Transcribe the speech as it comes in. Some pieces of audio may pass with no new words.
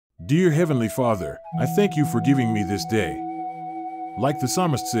Dear Heavenly Father, I thank you for giving me this day. Like the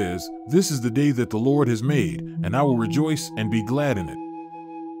psalmist says, this is the day that the Lord has made, and I will rejoice and be glad in it.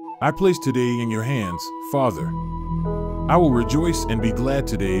 I place today in your hands, Father. I will rejoice and be glad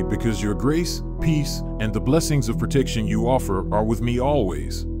today because your grace, peace, and the blessings of protection you offer are with me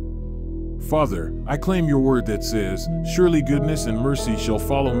always. Father, I claim your word that says, surely goodness and mercy shall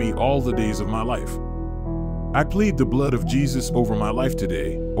follow me all the days of my life. I plead the blood of Jesus over my life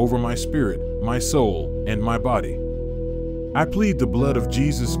today, over my spirit, my soul, and my body. I plead the blood of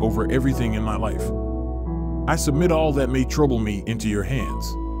Jesus over everything in my life. I submit all that may trouble me into your hands.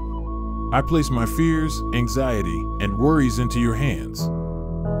 I place my fears, anxiety, and worries into your hands.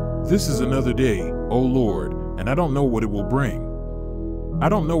 This is another day, O Lord, and I don't know what it will bring. I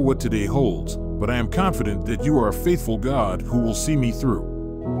don't know what today holds, but I am confident that you are a faithful God who will see me through.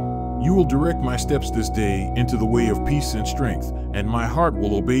 You will direct my steps this day into the way of peace and strength, and my heart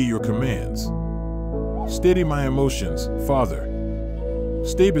will obey your commands. Steady my emotions, Father.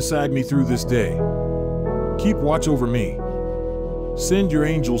 Stay beside me through this day. Keep watch over me. Send your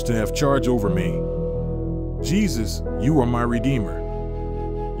angels to have charge over me. Jesus, you are my Redeemer.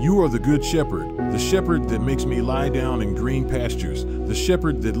 You are the good shepherd, the shepherd that makes me lie down in green pastures, the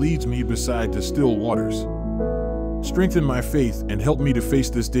shepherd that leads me beside the still waters. Strengthen my faith and help me to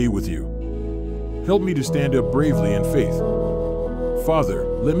face this day with you. Help me to stand up bravely in faith. Father,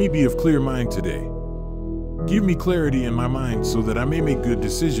 let me be of clear mind today. Give me clarity in my mind so that I may make good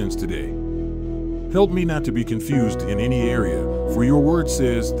decisions today. Help me not to be confused in any area, for your word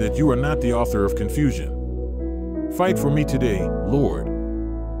says that you are not the author of confusion. Fight for me today, Lord.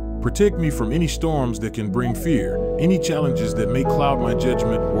 Protect me from any storms that can bring fear, any challenges that may cloud my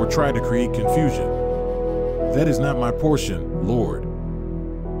judgment or try to create confusion. That is not my portion, Lord.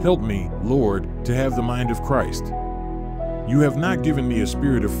 Help me, Lord, to have the mind of Christ. You have not given me a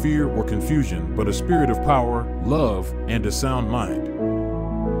spirit of fear or confusion, but a spirit of power, love, and a sound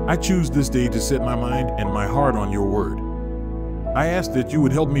mind. I choose this day to set my mind and my heart on your word. I ask that you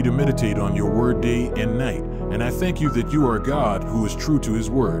would help me to meditate on your word day and night, and I thank you that you are a God who is true to his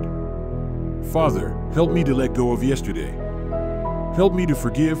word. Father, help me to let go of yesterday. Help me to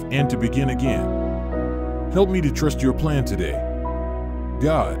forgive and to begin again. Help me to trust your plan today.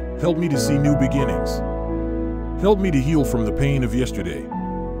 God, help me to see new beginnings. Help me to heal from the pain of yesterday.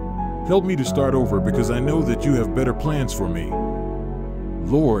 Help me to start over because I know that you have better plans for me.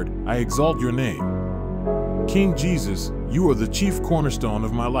 Lord, I exalt your name. King Jesus, you are the chief cornerstone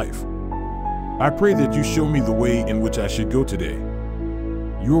of my life. I pray that you show me the way in which I should go today.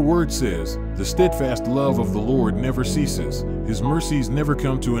 Your word says, the steadfast love of the Lord never ceases. His mercies never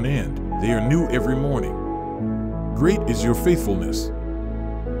come to an end. They are new every morning. Great is your faithfulness.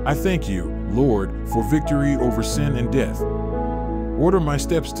 I thank you, Lord, for victory over sin and death. Order my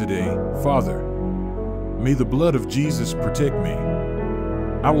steps today, Father. May the blood of Jesus protect me.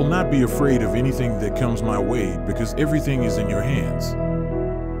 I will not be afraid of anything that comes my way because everything is in your hands.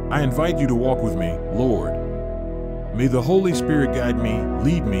 I invite you to walk with me, Lord. May the Holy Spirit guide me,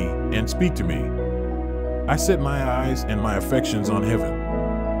 lead me, and speak to me. I set my eyes and my affections on heaven.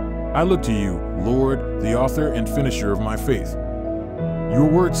 I look to you, Lord, the author and finisher of my faith. Your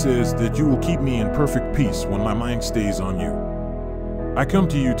word says that you will keep me in perfect peace when my mind stays on you. I come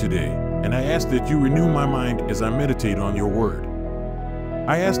to you today, and I ask that you renew my mind as I meditate on your word.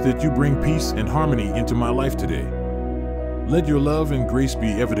 I ask that you bring peace and harmony into my life today. Let your love and grace be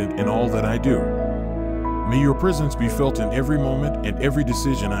evident in all that I do. May your presence be felt in every moment and every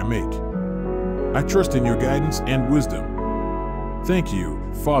decision I make. I trust in your guidance and wisdom. Thank you,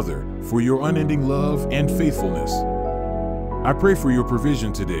 Father, for your unending love and faithfulness. I pray for your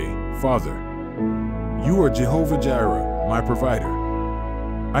provision today, Father. You are Jehovah Jireh, my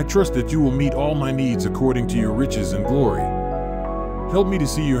provider. I trust that you will meet all my needs according to your riches and glory. Help me to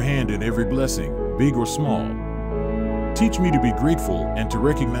see your hand in every blessing, big or small. Teach me to be grateful and to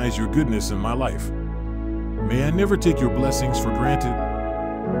recognize your goodness in my life. May I never take your blessings for granted.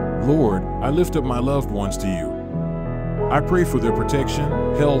 Lord, I lift up my loved ones to you. I pray for their protection,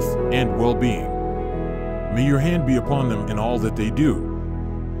 health, and well-being. May your hand be upon them in all that they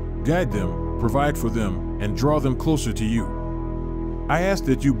do. Guide them, provide for them, and draw them closer to you. I ask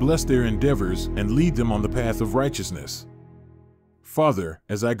that you bless their endeavors and lead them on the path of righteousness. Father,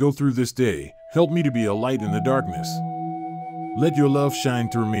 as I go through this day, help me to be a light in the darkness. Let your love shine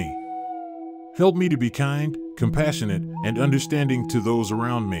through me. Help me to be kind, compassionate, and understanding to those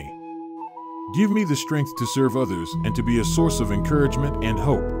around me. Give me the strength to serve others and to be a source of encouragement and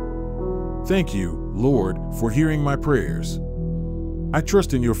hope. Thank you, Lord, for hearing my prayers. I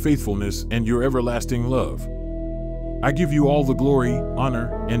trust in your faithfulness and your everlasting love. I give you all the glory,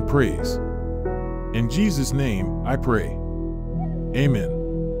 honor, and praise. In Jesus' name, I pray.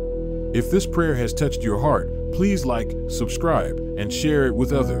 Amen. If this prayer has touched your heart, please like, subscribe, and share it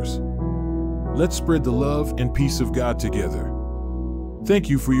with others. Let's spread the love and peace of God together. Thank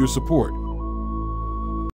you for your support.